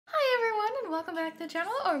welcome back to the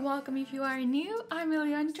channel, or welcome if you are new. I'm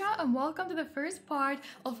Elliandra and welcome to the first part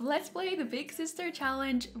of Let's Play the Big Sister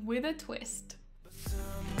Challenge with a twist.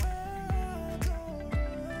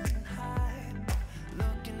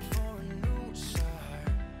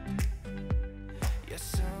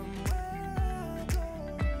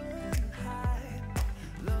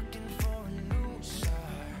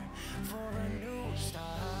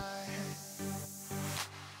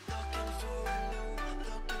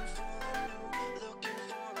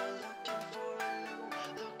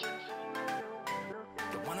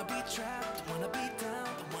 Trapped, don't wanna be down,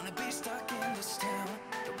 don't wanna be stuck in this town.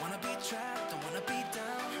 Don't wanna be trapped, don't wanna be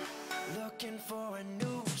down. Looking for a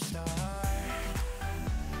new start.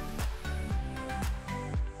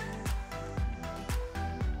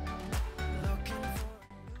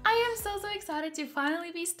 I am so excited to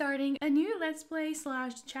finally be starting a new Let's Play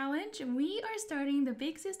 / challenge. We are starting the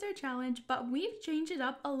Big Sister Challenge, but we've changed it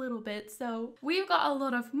up a little bit. So we've got a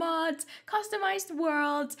lot of mods, customized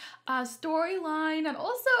worlds, a storyline, and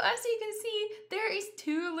also, as you can see, there is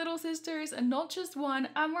 2 little sisters and not just one.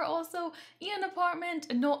 And we're also in an apartment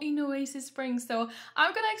and not in Oasis Springs. So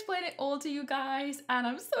I'm gonna explain it all to you guys, and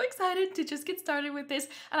I'm so excited to just get started with this.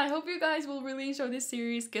 And I hope you guys will really enjoy this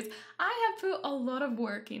series because I have put a lot of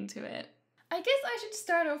work into it. I guess I should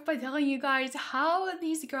start off by telling you guys how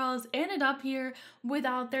these girls ended up here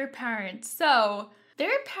without their parents. So,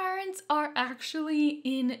 their parents are actually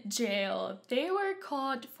in jail. They were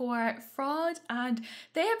caught for fraud and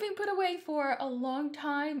they have been put away for a long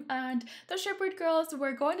time, and the Shepherd girls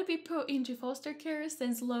were going to be put into foster care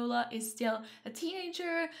since Lola is still a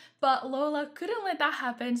teenager, but Lola couldn't let that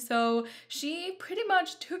happen, so she pretty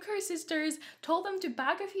much took her sisters, told them to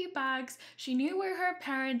bag a few bags. She knew where her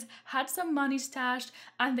parents had some money stashed,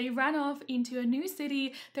 and they ran off into a new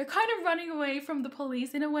city. They're kind of running away from the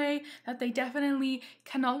police in a way that they definitely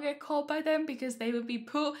cannot get caught by them because they would be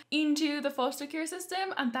put into the foster care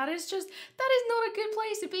system, and that is not a good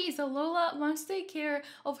place to be. So Lola wants to take care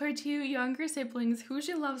of her 2 younger siblings who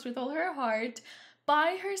she loves with all her heart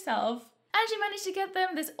by herself. And she managed to get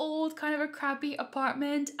them this old kind of a crappy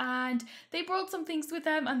apartment, and they brought some things with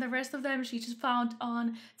them, and the rest of them she just found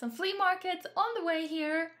on some flea markets on the way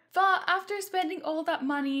here. But after spending all that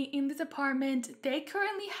money in this apartment, they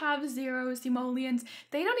currently have 0 simoleons.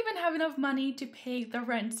 They don't even have enough money to pay the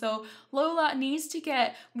rent. So Lola needs to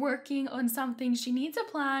get working on something. She needs a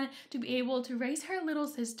plan to be able to raise her little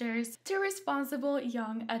sisters to responsible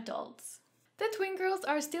young adults. The twin girls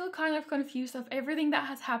are still kind of confused of everything that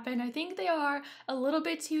has happened. I think they are a little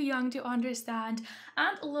bit too young to understand.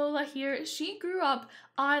 And Lola here, she grew up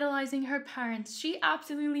idolizing her parents. She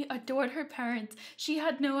absolutely adored her parents. She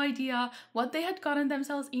had no idea what they had gotten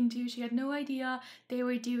themselves into. She had no idea they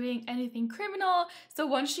were doing anything criminal. So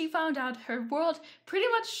once she found out, her world pretty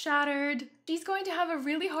much shattered. She's going to have a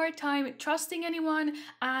really hard time trusting anyone,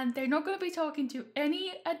 and they're not going to be talking to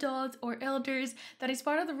any adults or elders. That is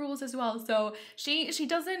part of the rules as well. So she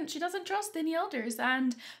doesn't trust any elders,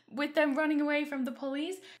 and with them running away from the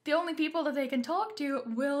police, the only people that they can talk to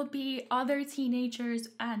will be other teenagers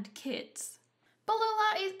and kids. But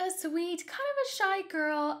Lola is a sweet, kind of a shy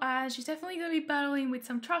girl, and she's definitely going to be battling with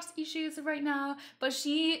some trust issues right now, but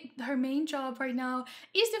her main job right now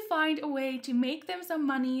is to find a way to make them some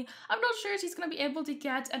money. I'm not sure she's going to be able to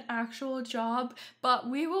get an actual job, but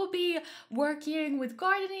we will be working with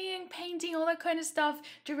gardening, painting, all that kind of stuff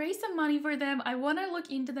to raise some money for them. I want to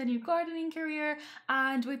look into the new gardening career,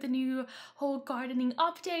 and with the new whole gardening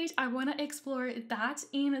update, I want to explore that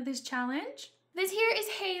in this challenge. This here is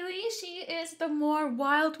Haley. She is the more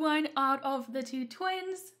wild one out of the 2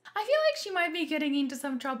 twins. I feel like she might be getting into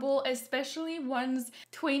some trouble, especially once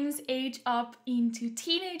twins age up into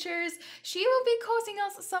teenagers. She will be causing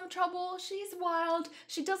us some trouble. She's wild.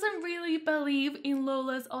 She doesn't really believe in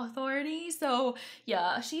Lola's authority, so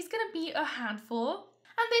yeah, she's gonna be a handful.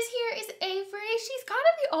 And this here is Avery. She's kind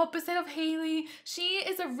of the opposite of Haley. She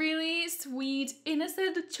is a really sweet,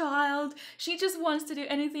 innocent child. She just wants to do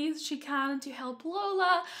anything she can to help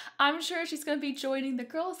Lola. I'm sure she's going to be joining the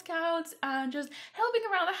Girl Scouts and just helping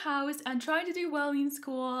around the house and trying to do well in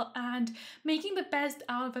school and making the best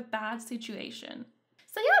out of a bad situation.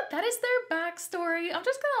 So yeah, that is their backstory. I'm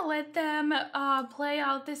just gonna let them play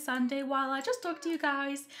out this Sunday while I just talk to you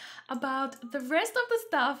guys about the rest of the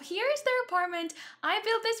stuff. Here is their apartment. I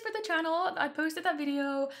built this for the channel. I posted that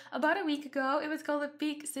video about a week ago. It was called the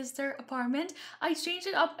Big Sister Apartment. I changed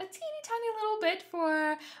it up a teeny tiny little bit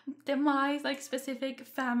for my like specific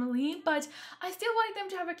family, but I still want them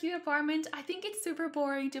to have a cute apartment. I think it's super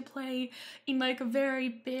boring to play in like a very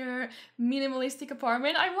bare minimalistic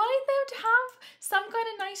apartment. I wanted them to have some kind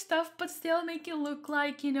of nice stuff but still make it look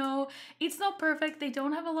like, you know, it's not perfect. They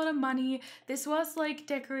don't have a lot of money. This was like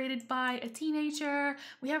decorated by a teenager.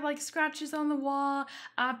 We have like scratches on the wall,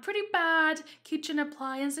 pretty bad kitchen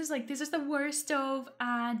appliances. Like this is the worst stove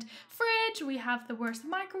and fridge. We have the worst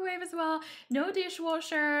microwave as well. No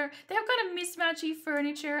dishwasher. They have kind of mismatchy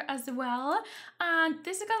furniture as well. And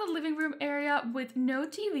this is kind of the living room area with no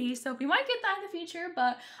TV. So we might get that in the future,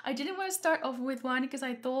 but I didn't want to start off with one because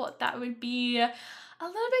I thought that would be a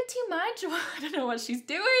little bit too much. I don't know what she's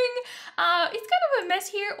doing. It's kind of a mess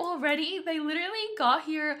here already. They literally got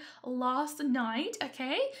here last night,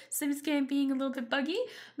 okay? Sims game being a little bit buggy.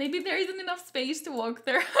 Maybe there isn't enough space to walk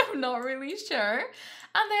there. I'm not really sure.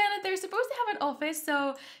 And then they're supposed to have an office,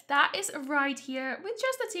 so that is right here with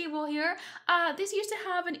just a table here. This used to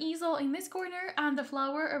have an easel in this corner and the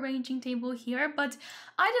flower arranging table here, but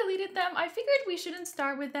I deleted them. I figured we shouldn't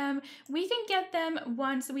start with them. We can get them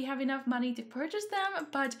once we have enough money to purchase them,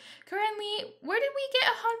 but currently, where did we get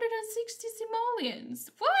 160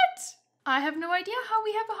 simoleons? What? I have no idea how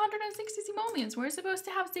we have 160 simoleons. We're supposed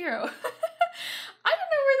to have 0. I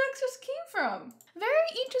don't know where that just came from.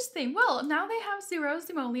 Very interesting. Well, now they have 0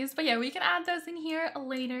 simoleons, but yeah, we can add those in here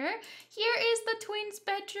later. Here is the twins'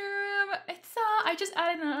 bedroom. It's I just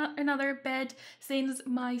added another bed since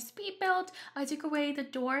my speed belt. I took away the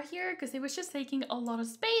door here because it was just taking a lot of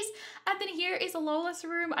space. And then here is Lola's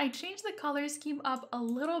room. I changed the color scheme up a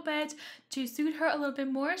little bit to suit her a little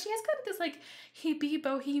bit more. She has kind of this like hippie,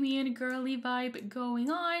 bohemian, girly vibe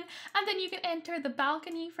going on. And then you can enter the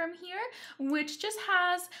balcony from here, which just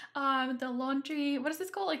has the laundry, what is this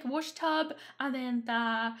called, like wash tub, and then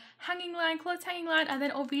the hanging line, clothes hanging line, and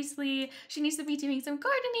then obviously she needs to be doing some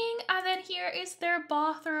gardening. And then here is their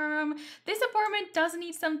bathroom. This apartment does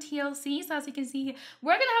need some TLC, so as you can see,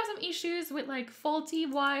 we're gonna have some issues with like faulty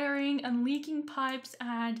wiring and leaking pipes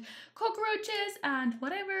and cockroaches and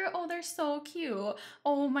whatever. Oh, they're so cute.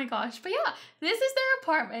 Oh my gosh. But yeah, this is their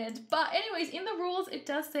apartment. But anyways, in the rules it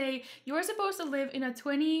does say you're supposed to live in a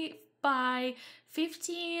 20 by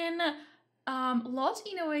 15 lot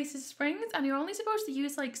in Oasis Springs, and you're only supposed to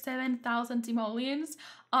use like 7,000 simoleons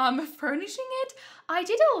furnishing it. I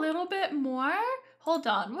did a little bit more. Hold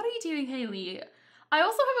on, what are you doing, Haley? I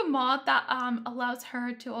also have a mod that allows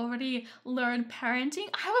her to already learn parenting.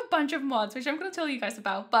 I have a bunch of mods, which I'm going to tell you guys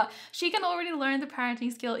about, but she can already learn the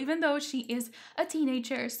parenting skill, even though she is a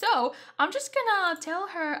teenager. So I'm just gonna tell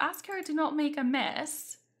her, ask her to not make a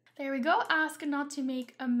mess. There we go, ask not to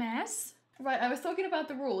make a mess. Right, I was talking about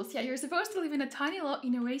the rules. Yeah, you're supposed to live in a tiny lot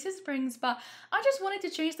in Oasis Springs, but I just wanted to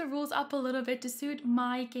change the rules up a little bit to suit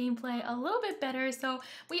my gameplay a little bit better. So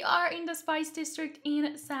we are in the Spice District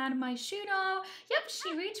in San Myshuno. Yep,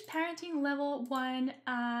 she reached parenting level 1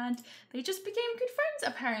 and they just became good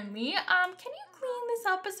friends apparently. Can you clean this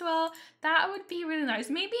up as well? That would be really nice.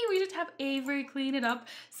 Maybe we should have Avery clean it up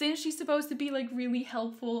since she's supposed to be like really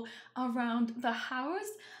helpful around the house.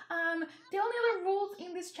 The only other rules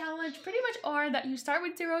in this challenge pretty much are that you start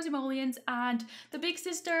with 0 simoleons and the big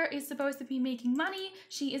sister is supposed to be making money.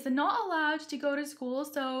 She is not allowed to go to school,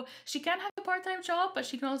 so she can have a part-time job, but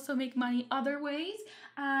she can also make money other ways.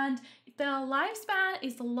 And the lifespan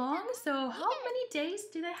is long, so how many days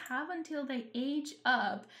do they have until they age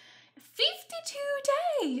up? 52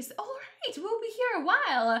 days! Alright, we'll be here a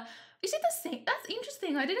while. Is it the same? That's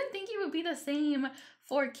interesting. I didn't think it would be the same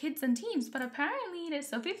for kids and teens, but apparently it is.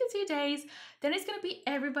 So 52 days, then it's gonna be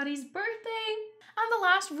everybody's birthday. And the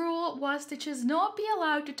last rule was to just not be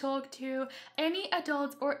allowed to talk to any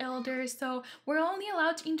adults or elders. So we're only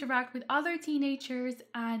allowed to interact with other teenagers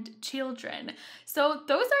and children. So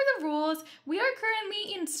those are the rules. We are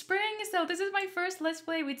currently in spring. So this is my first Let's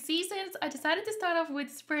Play with seasons. I decided to start off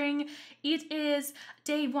with spring. It is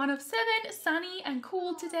day 1 of 7, sunny and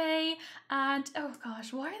cool today. And oh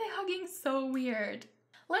gosh, why are they hugging so weird?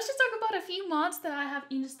 Let's just talk about a few mods that I have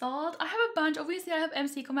installed. I have a bunch. Obviously, I have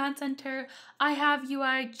MC Command Center. I have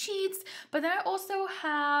UI cheats, but then I also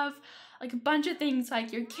have like a bunch of things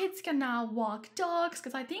like your kids can now walk dogs,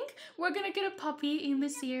 because I think we're gonna get a puppy in the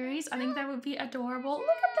series. I think that would be adorable. Look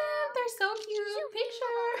at them, they're so cute.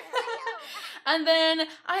 Picture. And then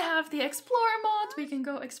I have the Explorer mod. We can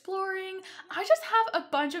go exploring. I just have a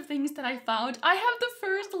bunch of things that I found. I have the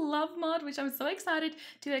first love mod, which I'm so excited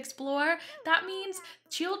to explore. That means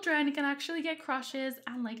children can actually get crushes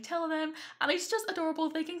and like tell them, and it's just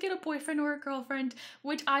adorable. They can get a boyfriend or a girlfriend,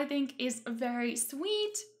 which I think is very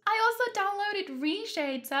sweet. I also downloaded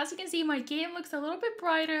Reshade, so as you can see my game looks a little bit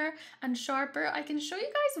brighter and sharper. I can show you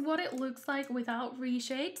guys what it looks like without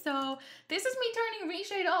Reshade. So this is me turning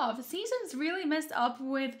Reshade off. Seasons really messed up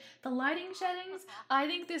with the lighting settings. I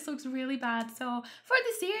think this looks really bad. So for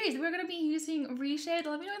the series we're going to be using Reshade.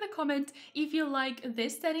 Let me know in the comments if you like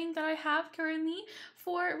this setting that I have currently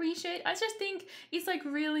for Reshade. I just think it's like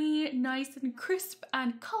really nice and crisp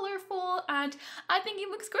and colorful, and I think it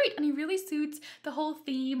looks great and it really suits the whole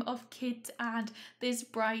theme of Kit and this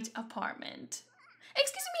bright apartment.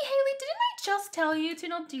 Excuse me, Haley, didn't I just tell you to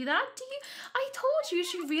not do that? I told you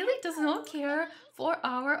she really does not care for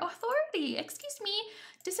our authority. Excuse me.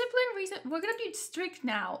 Discipline reason, we're gonna do strict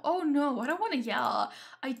now. Oh no, I don't want to yell.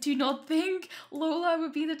 I do not think Lola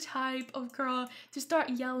would be the type of girl to start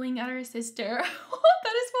yelling at her sister.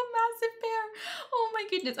 That is one massive bear. Oh my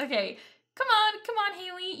goodness. Okay, come on,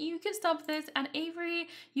 Haley, you can stop this, and Avery,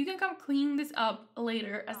 you can come clean this up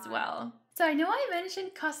later as well. So I know I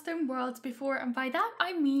mentioned custom worlds before, and by that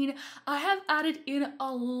I mean I have added in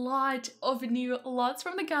a lot of new lots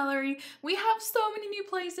from the gallery. We have so many new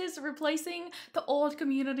places replacing the old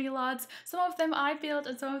community lots. Some of them I built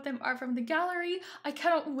and some of them are from the gallery. I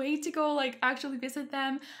cannot wait to go like actually visit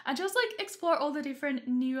them and just like explore all the different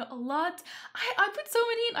new lots. I put so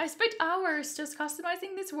many in. I spent hours just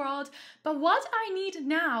customizing this world, but what I need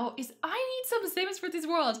now is I need some Sims for this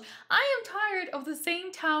world. I am tired of the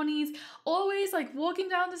same townies always like walking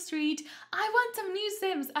down the street. I want some new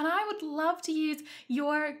Sims, and I would love to use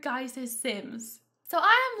your guys' Sims. So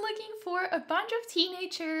I am looking for a bunch of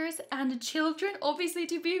teenagers and children, obviously,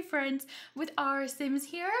 to be friends with our Sims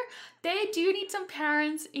here. They do need some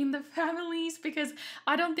parents in the families because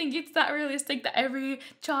I don't think it's that realistic that every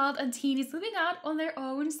child and teen is living out on their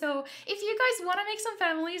own. So if you guys want to make some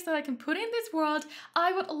families that I can put in this world,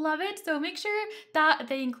 I would love it. So make sure that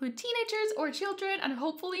they include teenagers or children and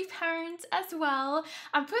hopefully parents as well,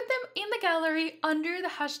 and put them in the gallery under the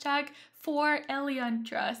hashtag for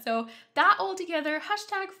Elliandra. So that all together,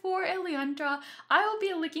 hashtag for Elliandra. I will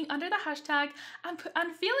be looking under the hashtag and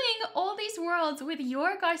filling all these worlds with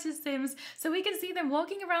your guys' Sims so we can see them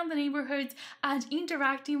walking around the neighborhoods and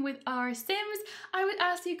interacting with our Sims. I would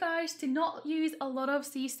ask you guys to not use a lot of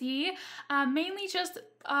CC, mainly just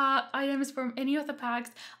items from any of the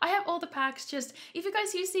packs. I have all the packs, just if you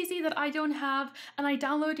guys use CC that I don't have and I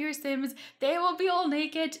download your Sims, they will be all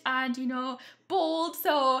naked and, you know, bold,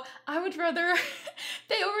 so I would rather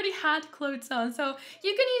they already had clothes on. So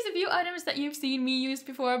you can use a few items that you've seen me use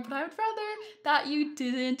before, but I would rather that you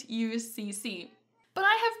didn't use CC. But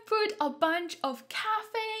I have put a bunch of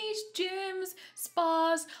cafes, gyms,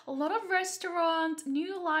 spas, a lot of restaurants,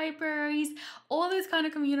 new libraries, all these kind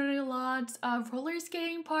of community lots, roller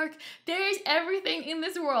skating park. There's everything in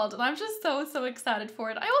this world, and I'm just so excited for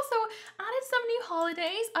it. I also added some new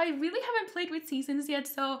holidays. I really haven't played with seasons yet,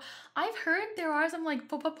 so I've heard there are some like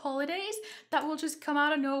pop-up holidays that will just come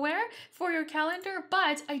out of nowhere for your calendar,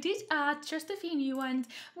 but I did add just a few new ones.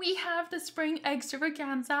 We have the spring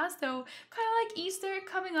extravaganza, so kind of like Easter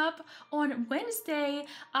coming up on Wednesday.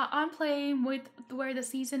 I'm playing with where the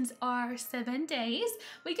seasons are 7 days.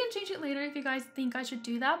 We can change it later if you guys think I should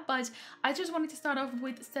do that, but I just wanted to start off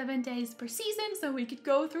with 7 days per season so we could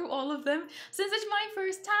go through all of them since it's my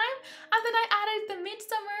first time. And then I added the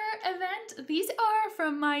midsummer event. These are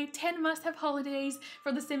from my 10 must-have holidays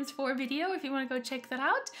for the Sims 4 video if you want to go check that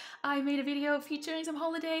out. I made a video featuring some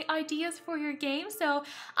holiday ideas for your game, so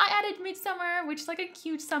I added midsummer, which is like a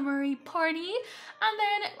cute summery party. And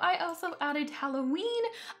then I also added Halloween.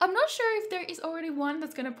 I'm not sure if there is already one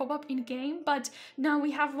that's gonna pop up in game, but now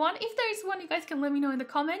we have one. If there is one, you guys can let me know in the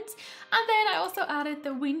comments. And then I also added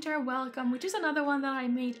the winter welcome, which is another one that I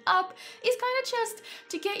made up. It's kind of just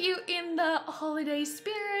to get you in the holiday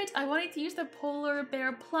spirit. I wanted to use the polar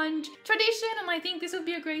bear plunge tradition, and I think this would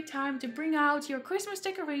be a great time to bring out your Christmas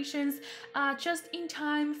decorations just in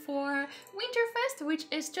time for Winterfest, which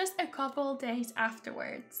is just a couple days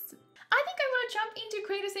afterwards. I think I want to jump into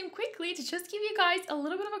Create a Sim quickly to just give you guys a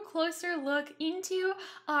little bit of a closer look into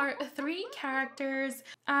our 3 characters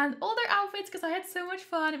and all their outfits, because I had so much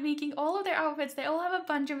fun making all of their outfits. They all have a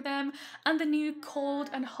bunch of them, and the new cold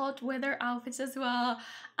and hot weather outfits as well.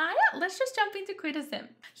 Yeah, let's just jump into Create a Sim.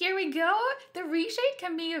 Here we go. The reshade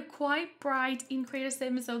can be quite bright in Create a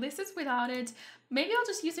Sim, so this is without it. Maybe I'll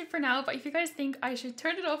just use it for now, but if you guys think I should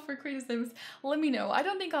turn it off for Create a Sims, let me know. I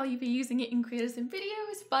don't think I'll be using it in Create a Sim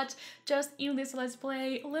videos, but just in this Let's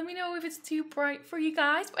Play, let me know if it's too bright for you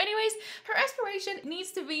guys. But anyways, her aspiration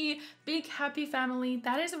needs to be big, happy family.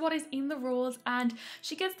 That is what is in the rules, and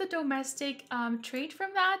she gets the domestic trait from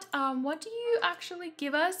that. What do you actually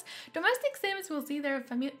give us? Domestic Sims will see their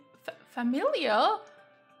familial.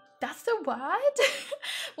 That's the what?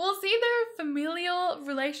 We'll see their familial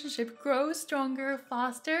relationship grow stronger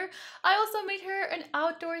faster. I also made her an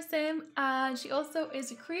outdoor sim, and she also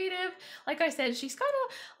is creative. Like I said, she's kind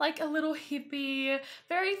of like a little hippie,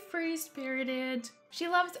 very free-spirited. She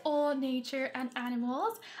loves all nature and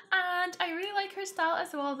animals, and I really like her style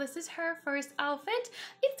as well. This is her first outfit.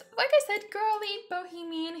 It's, like I said, girly,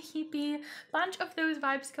 bohemian, hippie, bunch of those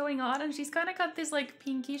vibes going on, and she's kind of got this like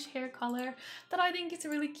pinkish hair color that I think is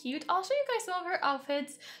really cute. I'll show you guys some of her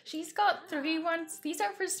outfits. She's got 3 ones. These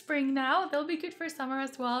are for spring now. They'll be good for summer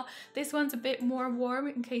as well. This one's a bit more warm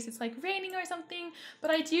in case it's like raining or something, but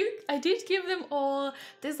I did give them all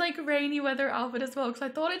this like rainy weather outfit as well because I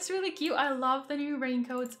thought it's really cute. I love the new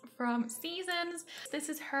raincoats from Seasons. This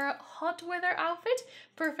is her hot weather outfit,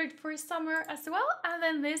 perfect for summer as well. And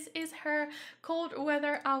then this is her cold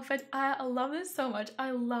weather outfit. I love this so much.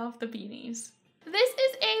 I love the beanies. This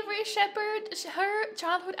is Avery Shepherd. Her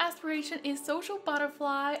childhood aspiration is social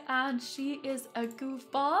butterfly, and she is a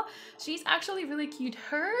goofball. She's actually really cute.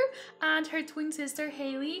 Her and her twin sister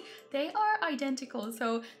Haley, they are identical,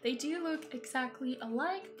 so they do look exactly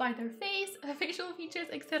alike by their face, facial features,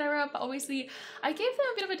 etc. But obviously I gave them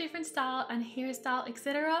a bit of a different style and hairstyle,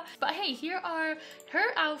 etc. But hey, here are her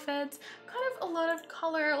outfits. Kind of a lot of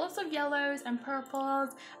color, lots of yellows and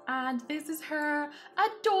purples, and this is her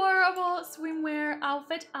adorable swimwear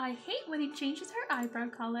outfit. I hate when it changes her eyebrow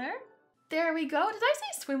color. There we go. Did I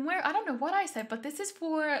say swimwear? I don't know what I said, but this is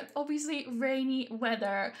for obviously rainy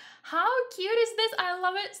weather. How cute is this? I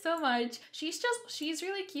love it so much. She's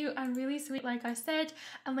really cute and really sweet, like I said,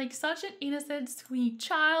 and like such an innocent, sweet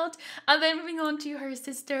child. And then moving on to her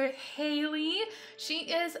sister, Haley. She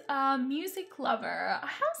is a music lover. I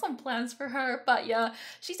have some plans for her, but yeah,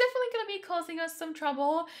 she's definitely gonna be causing us some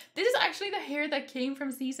trouble. This is actually the hair that came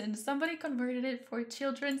from Seasons. Somebody converted it for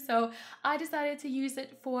children, so I decided to use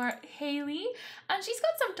it for Haley. And she's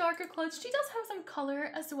got some darker clothes. She does have some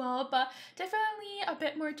color as well, but definitely a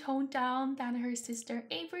bit more toned down than her sister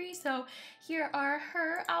Avery. So here are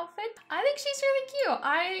her outfits. I think she's really cute.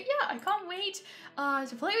 I can't wait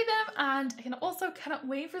to play with them, and I also cannot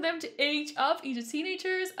wait for them to age up into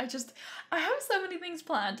teenagers. I have so many things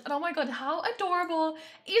planned, and oh my god, how adorable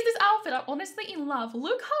is this outfit? I'm honestly in love.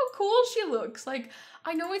 Look how cool she looks. Like,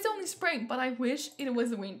 I know it's only spring, but I wish it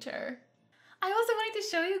was winter. I also wanted to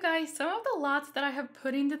show you guys some of the lots that I have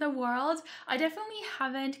put into the world. I definitely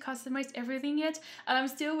haven't customized everything yet, and I'm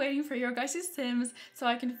still waiting for your guys' sims so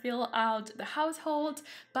I can fill out the household.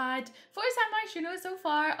 But for semi, so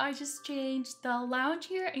far I just changed the lounge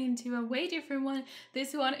here into a way different one.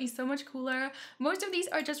 This one is so much cooler. Most of these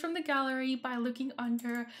are just from the gallery by looking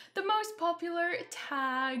under the most popular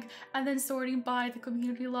tag and then sorting by the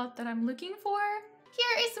community lot that I'm looking for.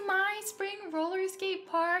 Here is my spring roller skate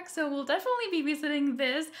park, so we'll definitely be visiting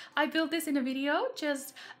this. I built this in a video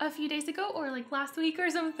just a few days ago, or like last week or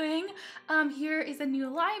something. Here is a new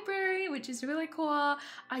library, which is really cool.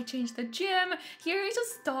 I changed the gym. Here is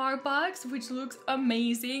a Starbucks, which looks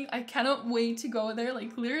amazing. I cannot wait to go there.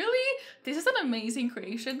 Like, literally, this is an amazing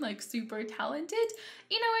creation, like super talented.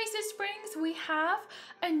 In Oasis Springs, we have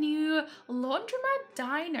a new laundromat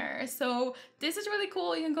diner. So this is really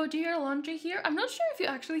cool. You can go do your laundry here. I'm not sure if you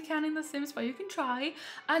actually can in The Sims, but you can try.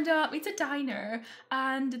 And it's a diner.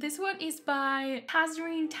 And this one is by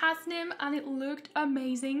Tazreen Tasnim, and it looked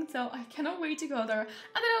amazing. So I cannot wait to go there. And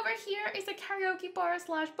then over here is a karaoke bar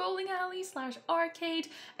slash bowling alley slash arcade.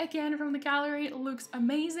 Again, from the gallery, it looks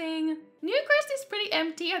amazing. Newcrest is pretty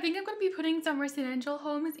empty. I think I'm going to be putting some residential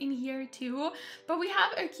homes in here too. But we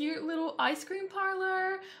have a cute little ice cream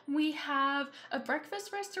parlor. We have a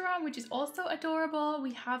breakfast restaurant, which is also adorable.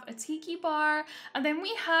 We have a tiki bar. And then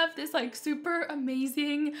we have this like super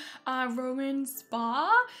amazing Roman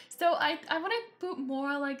spa. So I want to put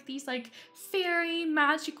more like these like fairy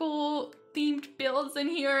magical themed builds in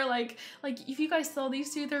here. Like if you guys saw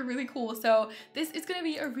these two, they're really cool. So this is gonna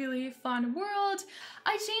be a really fun world.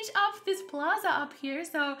 I changed up this plaza up here,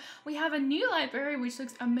 so we have a new library, which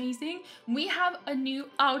looks amazing. We have a new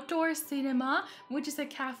outdoor cinema, which is a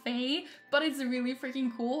cafe, but it's really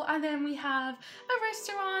freaking cool. And then we have a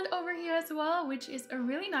restaurant over here as well, which is a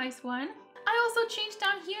really nice one. I also changed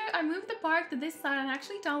down here. I moved the park to this side and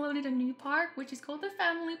actually downloaded a new park, which is called the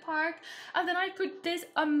Family Park. And then I put this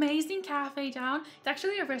amazing cafe down. It's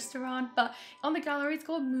actually a restaurant, but on the gallery it's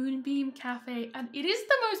called Moonbeam Cafe, and it is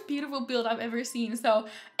the most beautiful build I've ever seen. So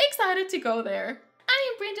excited to go there. And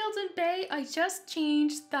in Brindleton Bay. I just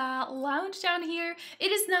changed the lounge down here.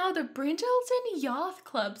 It is now the Brindleton Yacht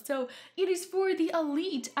Club. So it is for the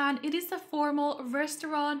elite and it is a formal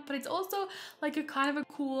restaurant, but it's also like a kind of a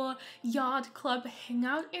cool yacht club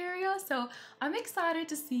hangout area. So I'm excited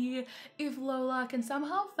to see if Lola can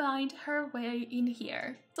somehow find her way in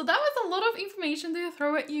here. So that was a lot of information to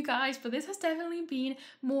throw at you guys, but this has definitely been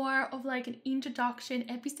more of like an introduction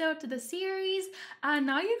episode to the series, and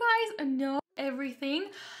now you guys know everything.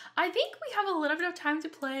 I think we have a little bit of time to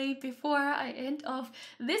play before I end off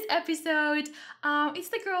this episode. It's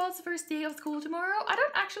the girls' first day of school tomorrow. I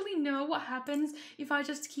don't actually know what happens if I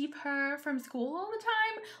just keep her from school all the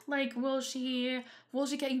time. Like, will she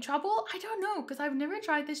get in trouble? I don't know, because I've never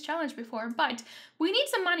tried this challenge before, but we need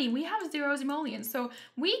some money. We have 0 simoleons, so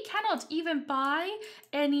we cannot even buy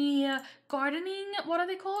any gardening, what are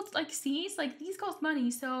they called? Like seeds, like these cost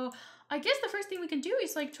money. So I guess the first thing we can do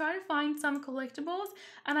is like try to find some collectibles,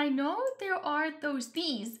 and I know there are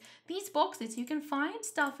these boxes. You can find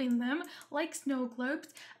stuff in them like snow globes,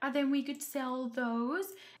 and then we could sell those.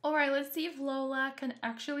 All right, let's see if Lola can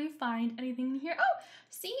actually find anything here. Oh,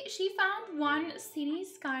 see, she found one city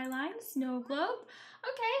skyline snow globe.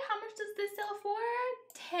 Okay, how much does this sell for?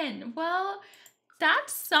 10. Well,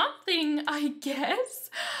 that's something, I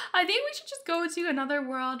guess. I think we should just go to another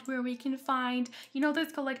world where we can find, you know,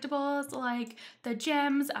 those collectibles like the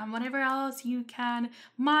gems and whatever else you can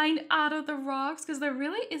mine out of the rocks, because there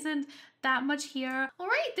really isn't that much here. All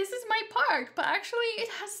right, this is my park, but actually it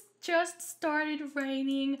has just started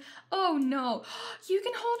raining. Oh no, you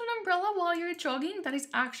can hold an umbrella while you're jogging. That is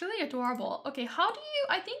actually adorable. Okay, how do you,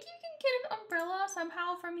 I think you can get an umbrella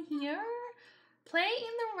somehow from here. Play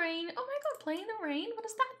in the rain. Oh my god, play in the rain? What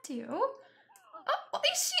does that do? Oh,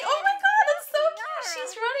 is she? Oh my god, that's so cute.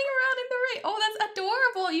 She's running around in the rain. Oh, that's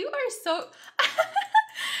adorable. You are so...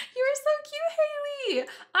 You are so cute, Haley.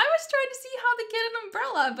 I was trying to see how to get an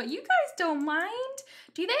umbrella, but you guys don't mind?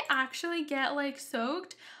 Do they actually get like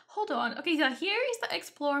soaked? Hold on. Okay, so here is the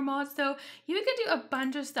explore mod. So you can do a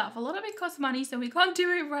bunch of stuff. A lot of it costs money, so we can't do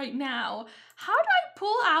it right now. How do I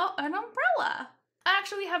pull out an umbrella? I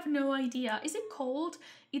actually have no idea. Is it cold?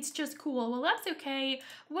 It's just cool. Well, that's okay.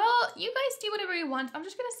 Well, you guys do whatever you want. I'm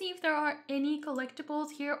just gonna see if there are any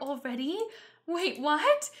collectibles here already. Wait,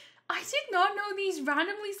 what? I did not know these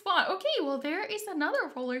randomly spawn. Okay, well, there is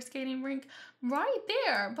another roller skating rink right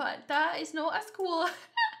there, but that is not as cool as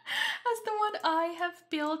the one I have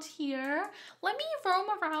built here. Let me roam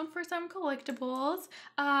around for some collectibles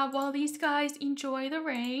while these guys enjoy the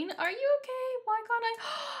rain. Are you okay? Why can't I?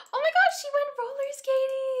 Oh my gosh, she went roller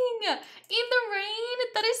skating in the rain.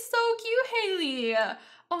 That is so cute, Haley.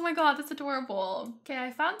 Oh my god, that's adorable. Okay,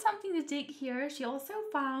 I found something to dig here. She also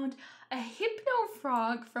found a hypno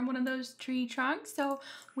frog from one of those tree trunks, so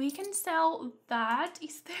we can sell that.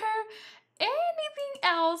 Is there anything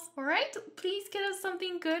else? All right, please get us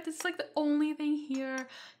something good. This is like the only thing here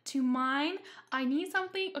to mine. I need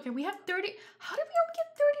something. Okay, we have 30. How did we only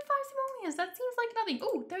get 35 simoleons? That seems like nothing.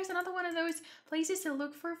 Oh, there's another one of those places to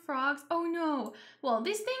look for frogs. Oh no. Well,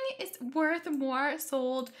 this thing is worth more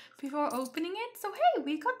sold before opening it. So hey,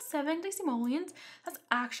 we got 70 simoleons. That's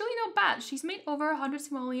actually not bad. She's made over 100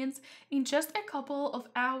 simoleons in just a couple of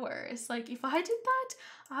hours. Like, if I did that,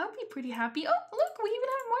 I would be pretty happy. Oh, look, we even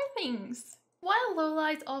have more things. While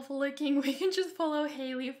Lola is off looking, we can just follow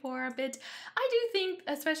Haley for a bit. I do think,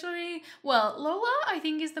 especially, well, Lola, I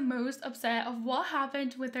think, is the most upset of what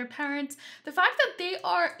happened with their parents. The fact that they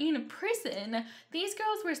are in prison. These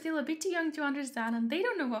girls were still a bit too young to understand, and they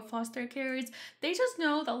don't know what foster care is. They just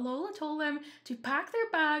know that Lola told them to pack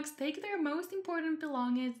their bags, take their most important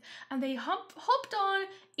belongings, and they hopped on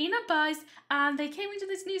in a bus, and they came into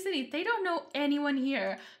this new city. They don't know anyone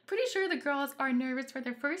here. Pretty sure the girls are nervous for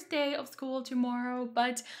their first day of school tomorrow,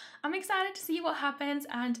 but I'm excited to see what happens,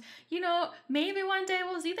 and you know, maybe one day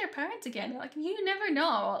we'll see their parents again. Like, you never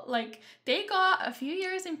know. Like, they got a few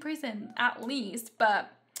years in prison at least,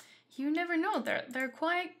 but you never know. They're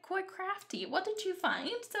quite crafty. What did you find?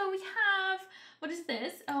 So we have, what is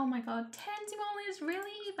this? Oh my god, 10 simoleons,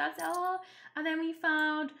 really? That's all? And then we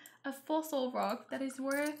found a fossil rock that is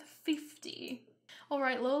worth 50.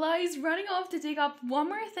 Alright, Lola is running off to dig up one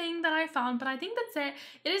more thing that I found, but I think that's it.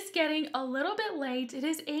 It is getting a little bit late. It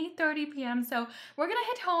is 8:30 p.m. So we're gonna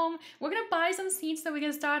head home. We're gonna buy some seeds so we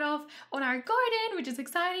can start off on our garden, which is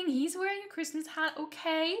exciting. He's wearing a Christmas hat,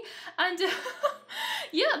 okay. And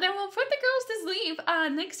yeah, then we'll put the girls to sleep.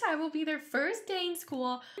 Next time will be their first day in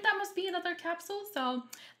school. That must be another capsule, so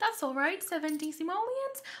that's alright. 70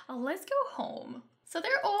 simoleons. Let's go home. So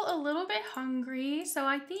they're all a little bit hungry, so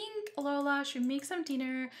I think Lola should make some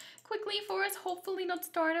dinner quickly for us, hopefully not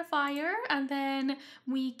start a fire, and then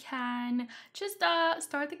we can just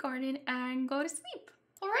start the garden and go to sleep.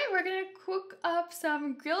 Alright, we're gonna cook up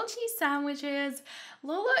some grilled cheese sandwiches.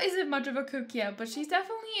 Lola isn't much of a cook yet, but she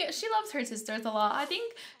loves her sisters a lot. I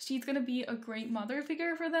think she's gonna be a great mother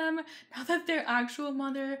figure for them, now that their actual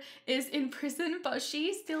mother is in prison, but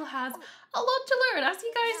she still has a lot to learn, as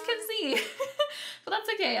you guys can see. But that's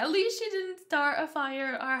okay, at least she didn't start a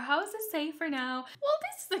fire. Our house is safe for now. Well,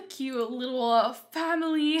 this is a cute little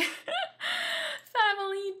family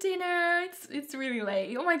dinner. It's really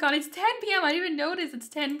late. Oh my god, it's 10 p.m. I didn't even notice it's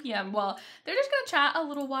 10 p.m. Well, they're just gonna chat a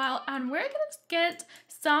little while and we're gonna get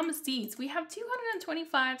some seeds. We have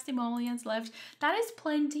 225 simoleons left. That is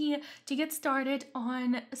plenty to get started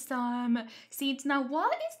on some seeds. Now,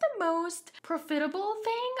 what is the most profitable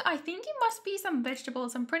thing? I think it must be some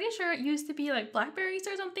vegetables. I'm pretty sure it used to be like blackberries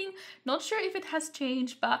or something. Not sure if it has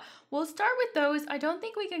changed, but we'll start with those. I don't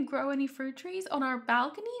think we can grow any fruit trees on our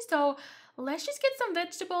balcony, so let's just get some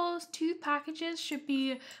vegetables. 2 packages should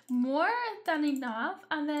be more than enough,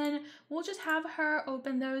 and then we'll just have her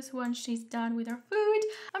open those once she's done with her food.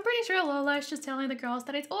 I'm pretty sure Lola is just telling the girls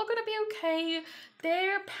that it's all gonna be okay.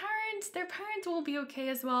 Their parents will be okay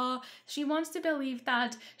as well. She wants to believe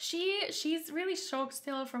that she's really shocked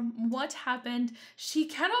still from what happened. She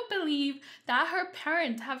cannot believe that her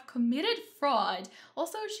parents have committed fraud.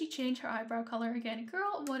 Also, she changed her eyebrow color again.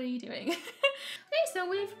 Girl, what are you doing? Okay, so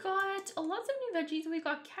we've got lots of new veggies. We've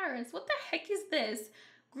got carrots. What the heck is this?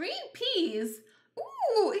 Green peas.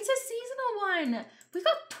 Ooh, it's a seasonal one. We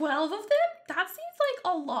got 12 of them? That seems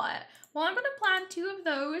like a lot. Well, I'm gonna plant 2 of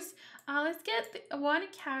those. Let's get one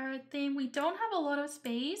carrot thing. We don't have a lot of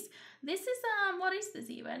space. This is, what is this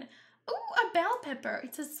even? Ooh, a bell pepper.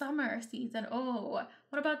 It's a summer season. Oh,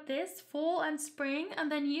 what about this? Fall and spring,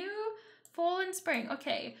 and then you... fall and spring.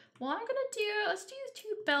 Okay, well, let's do 2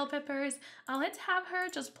 bell peppers. Let's have her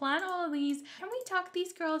just plant all of these. Can we tuck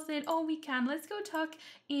these girls in? Oh, we can. Let's go tuck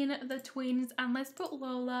in the twins and let's put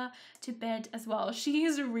Lola to bed as well. She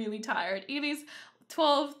is really tired. It is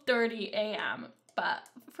 12:30 a.m. But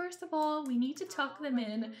first of all, we need to tuck them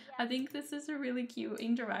in. I think this is a really cute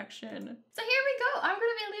interaction. So here we go. I'm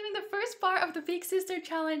gonna be leaving the first part of the Big Sister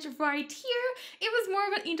Challenge right here. It was more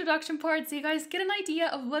of an introduction part, so you guys get an idea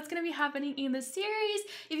of what's gonna be happening in the series.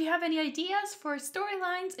 If you have any ideas for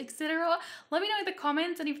storylines, etc., let me know in the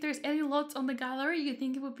comments, and if there's any lots on the gallery you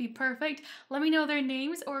think it would be perfect, let me know their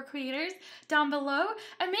names or creators down below.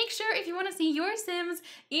 And make sure, if you want to see your Sims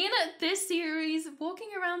in this series, walking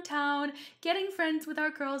around town, getting friends with our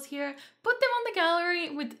girls here, put them on the gallery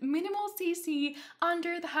with minimal CC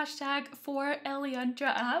under the hashtag for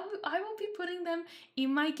Elliandra, and I will be putting them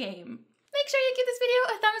in my game. Make sure you give this video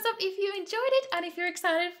a thumbs up if you enjoyed it, and if you're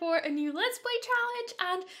excited for a new Let's Play challenge,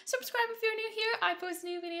 and subscribe if you're new here. I post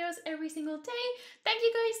new videos every single day. Thank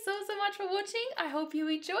you guys so much for watching. I hope you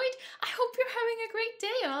enjoyed. I hope you're having a great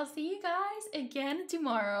day, and I'll see you guys again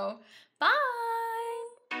tomorrow. Bye!